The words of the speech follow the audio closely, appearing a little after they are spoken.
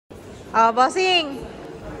Oh, bossing!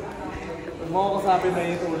 Huwag mo ako kasabi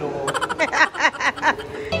na yung ulo ko.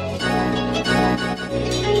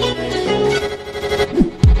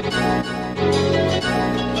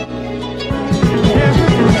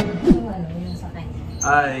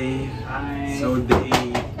 Hi! So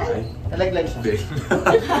Talaglag siya.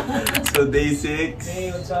 So day 6.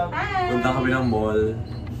 Hey, what's up? Punta kami ng mall.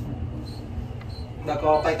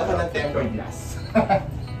 Nako, kahit ako ng tempered glass.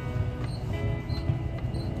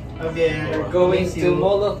 Okay, We're going to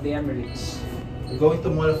Mall of the Emirates. We're going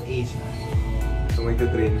to Mall of Asia. So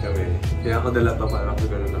magta-train kami. Kaya ako dala pa para ako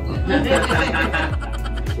gano'n ako.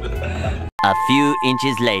 A few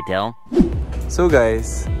inches later. So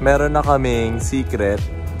guys, meron na kaming secret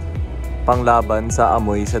panglaban sa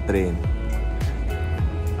amoy sa train.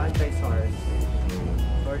 Anti-SARS.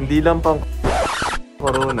 Hindi lang pang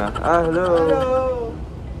corona. Ah, hello!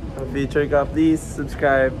 Feature ka, please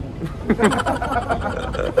subscribe.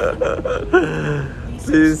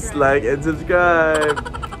 Please like and subscribe.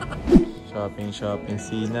 Shopping,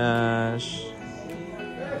 Sinash.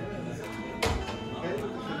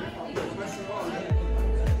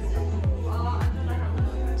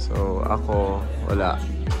 So ako, wala.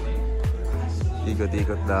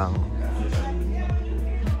 Ikot-ikot lang.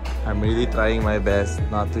 I'm really trying my best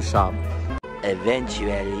not to shop.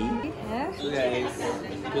 Eventually. So guys,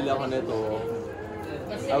 bila ko nito.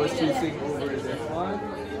 I was choosing over this one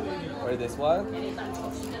or this one.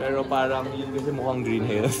 Pero parang yun kasi mukhang green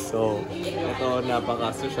hills. So, ito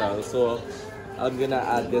napaka-social. So, I'm gonna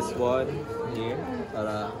add this one here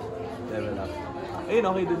para level up. Ayun,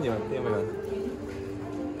 okay din yun. Tingnan mo yun.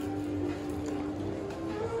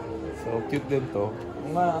 So, cute din to.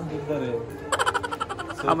 Ang ganda rin.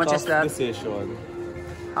 So, How much is that? Decision.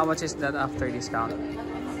 How much is that after discount?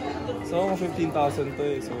 So, 15,000 to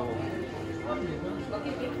eh. So,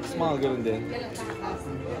 small, ganun din.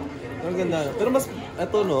 Ang ganda. Pero mas,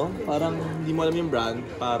 ito no, parang hindi mo alam yung brand,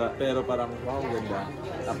 pero parang, wow, ganda.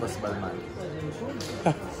 Tapos Balmain.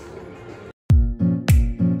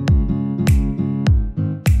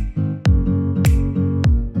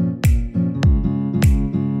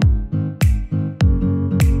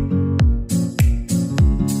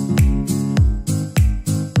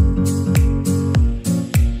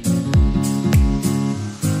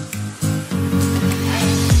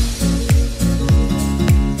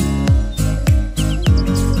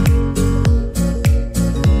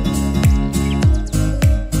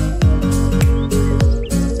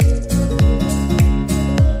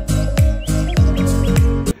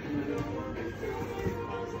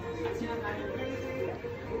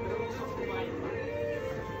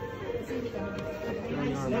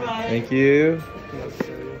 Thank you.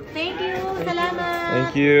 Thank you! Salamat!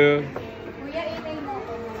 Thank you. Kuya, itay mo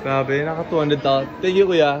ko. Grabe, naka 200,000. Thank you,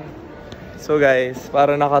 kuya. So guys,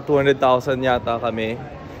 para naka 200,000 yata kami.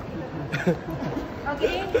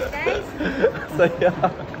 Okay, guys. Saya.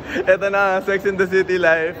 Ito na, Sex in the City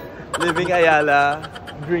life. Living Ayala.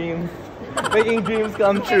 Dreams. Making dreams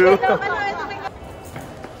come true.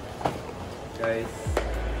 Guys,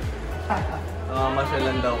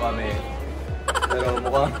 masyalan daw kami. Pero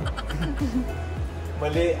mukhang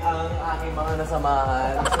mali ang aking mga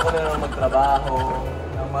nasamahan. Gusto ko na lang magtrabaho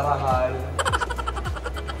ng marangal.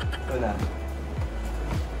 Ito na.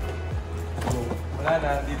 So, wala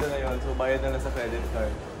na, dito na yun. So, bayad na lang sa credit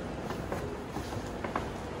card.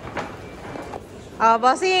 Oh,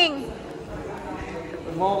 bossing!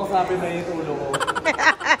 Huwag mo ako kasabi na yung ulo ko.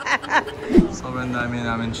 Sobrang dami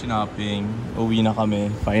namin shopping. Uwi na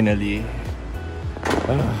kami, finally.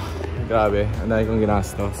 Grabe, ang dami kong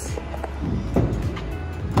ginastos.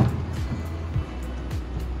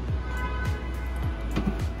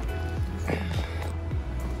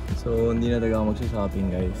 So, hindi na talaga ako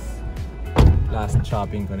mag-shopping, guys. Last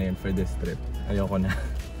shopping ko na yun for this trip. Ayoko na.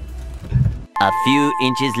 A few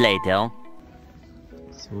inches later.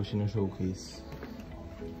 So, showcase.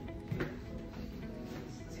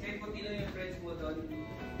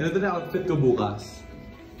 Ganito na outfit ko bukas.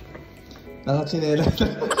 Naka-chinela.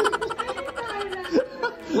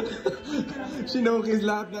 Sinokis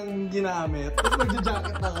lahat ng ginamit. Tapos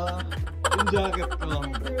magja-jacket ako. Yung jacket ko.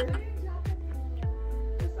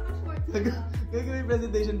 Gagawin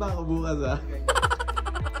presentation pa ako bukas ah.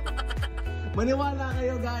 Maniwala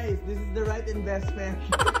kayo guys. This is the right investment.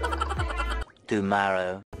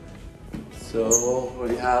 Tomorrow. So,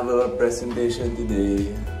 we have a presentation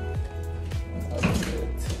today.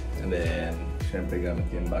 And then, syempre gamit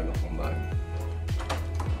yung bago kong bag.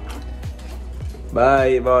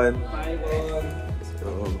 Bye, Bon! Bye, Bon! Let's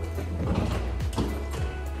go!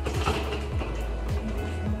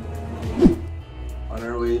 On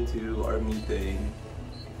our way to our meeting.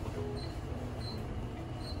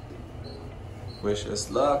 Wish us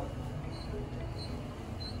luck.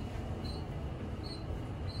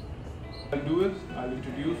 What I'll do is I'll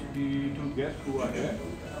introduce the two guests who are here.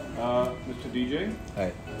 Mr. DJ, Hi.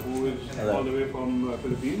 who is Hello. all the way from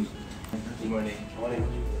Philippines. Good morning. Morning.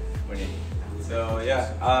 Morning. So yeah,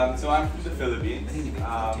 so I'm from the Philippines.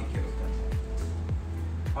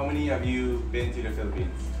 How many of you been to the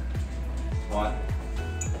Philippines? 1,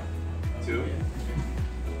 2.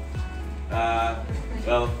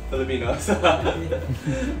 Well, Filipinos.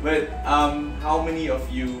 But how many of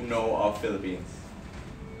you know of Philippines?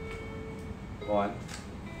 1.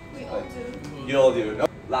 We all do. You all do. No?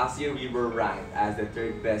 Last year we were ranked as the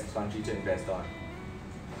 3rd best country to invest on.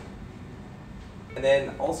 And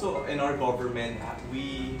then also in our government,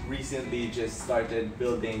 we recently just started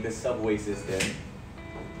building the subway system.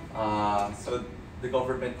 So the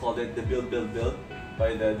government called it the Build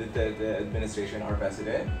by the administration, our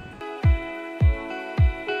president.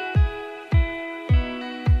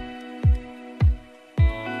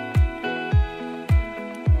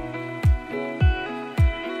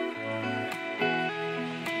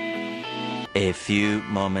 A few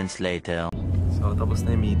moments later. So tapos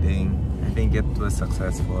na yung meeting. I think it was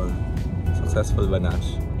successful. Successful ba,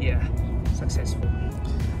 Nash? Yeah, successful.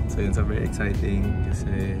 So yun, so very exciting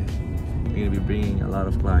kasi we're gonna be bringing a lot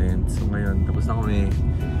of clients. So ngayon, tapos na kami.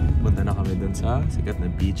 Punta na kami dun sa sikat na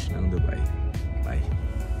beach ng Dubai. Bye!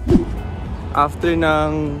 After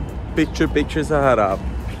ng picture-picture sa harap,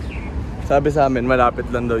 sabi sa amin, malapit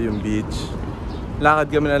lang daw yung beach.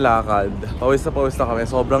 Lakad kami na lakad. Pawis na kami.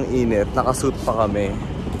 Sobrang init. Nakasuit pa kami.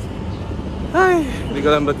 Ay, hindi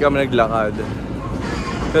ko alam ba't kami naglakad.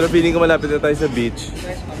 Pero feeling ko malapit na tayo sa beach.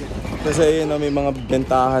 Kasi yun, may mga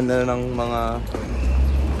bentahan na ng mga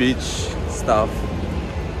beach stuff.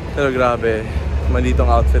 Pero grabe, malitong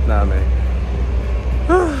outfit namin.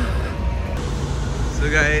 So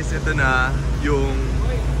guys, ito na yung...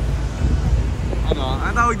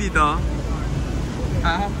 Ano tawag dito?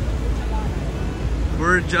 Ha?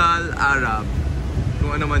 Burjal Arab.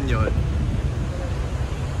 Kung ano man yun.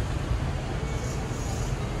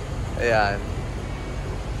 Ayan.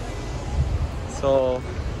 So,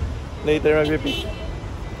 later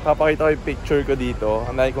papakita ko yung picture ko dito.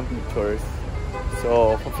 Ang dami kong pictures.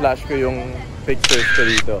 So, pa-flash ko yung pictures ko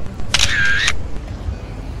dito.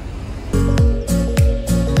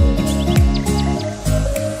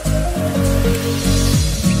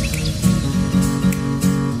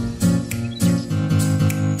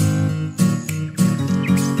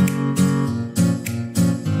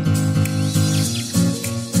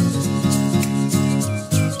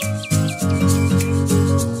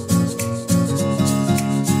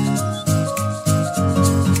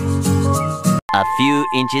 A few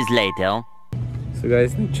inches later. So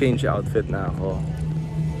guys, nag-change outfit na ako.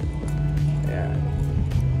 Ayan.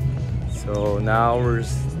 So now we're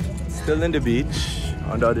still in the beach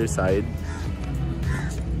on the other side.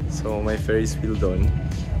 So my Ferris wheel done.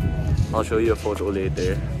 I'll show you a photo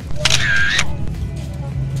later.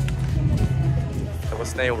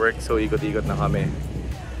 Tapos na yung work, so ikot-ikot na kami.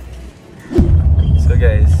 So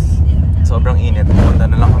guys, sobrang init. Punta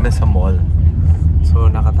na lang kami sa mall. So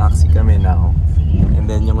naka-taxi kami now. And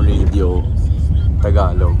then yung radio,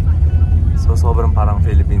 Tagalog. So sobrang parang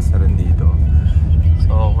Philippines na rin dito.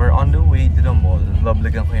 So we're on the way to the mall.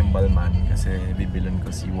 Bablagan ko yung Balmain kasi bibilon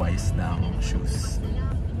ko si Wise ng shoes.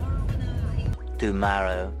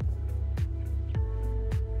 Tomorrow.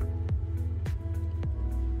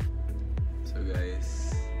 So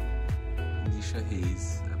guys, hindi siya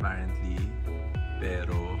haze apparently,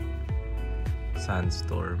 pero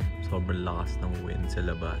sandstorm. Sobrang lakas ng wind sa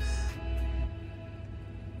labas.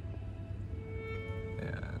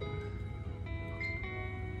 Ayan.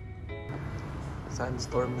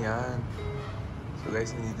 Sandstorm yan. So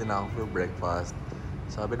guys, nandito na ako for breakfast.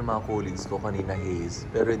 Sabi ng mga colleagues ko kanina haze,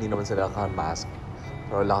 pero hindi naman sila naka-mask.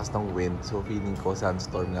 Pero lakas ng wind, so feeling ko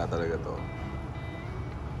sandstorm nga talaga to.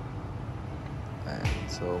 Ayan.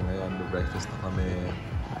 So ngayon, breakfast na kami.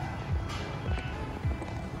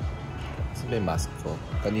 May mask ko.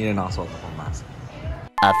 Kanina nakasuot ako mask.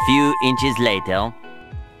 A few inches later.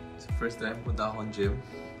 So first time punta akong gym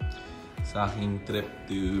sa aking trip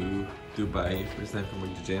to Dubai. First time ko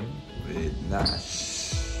mag-gym with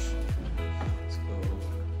Nash.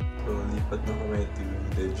 So lipat na kami to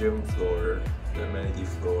the gym floor, the amenity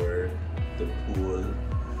floor, the pool.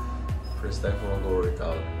 First time ko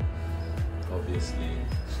mag-workout. Obviously.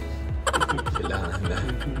 Kailangan na.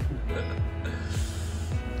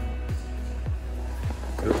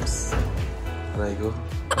 Oops. Aray ko.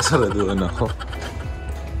 Masaraduan ako.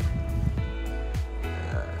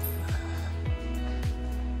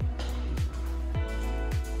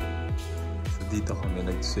 So Dito kami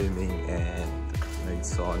nag-swimming and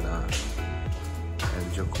nag-sauna and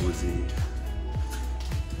jacuzzi.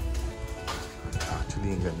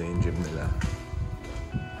 Actually, ang ganda yung gym nila.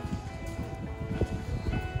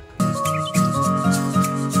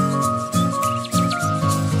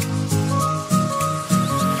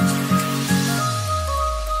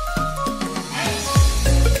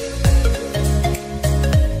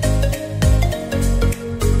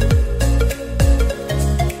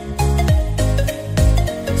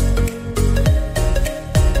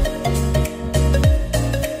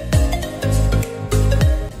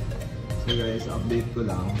 So guys, update ko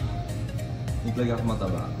lang. Hindi talaga ako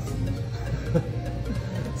mataba.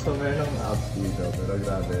 So merong abs dito, pero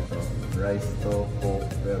grabe ito. Rice to, coke,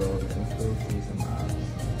 pero you can still see some abs.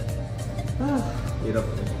 Hirap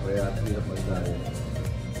eh. Kaya hirap mag-diet.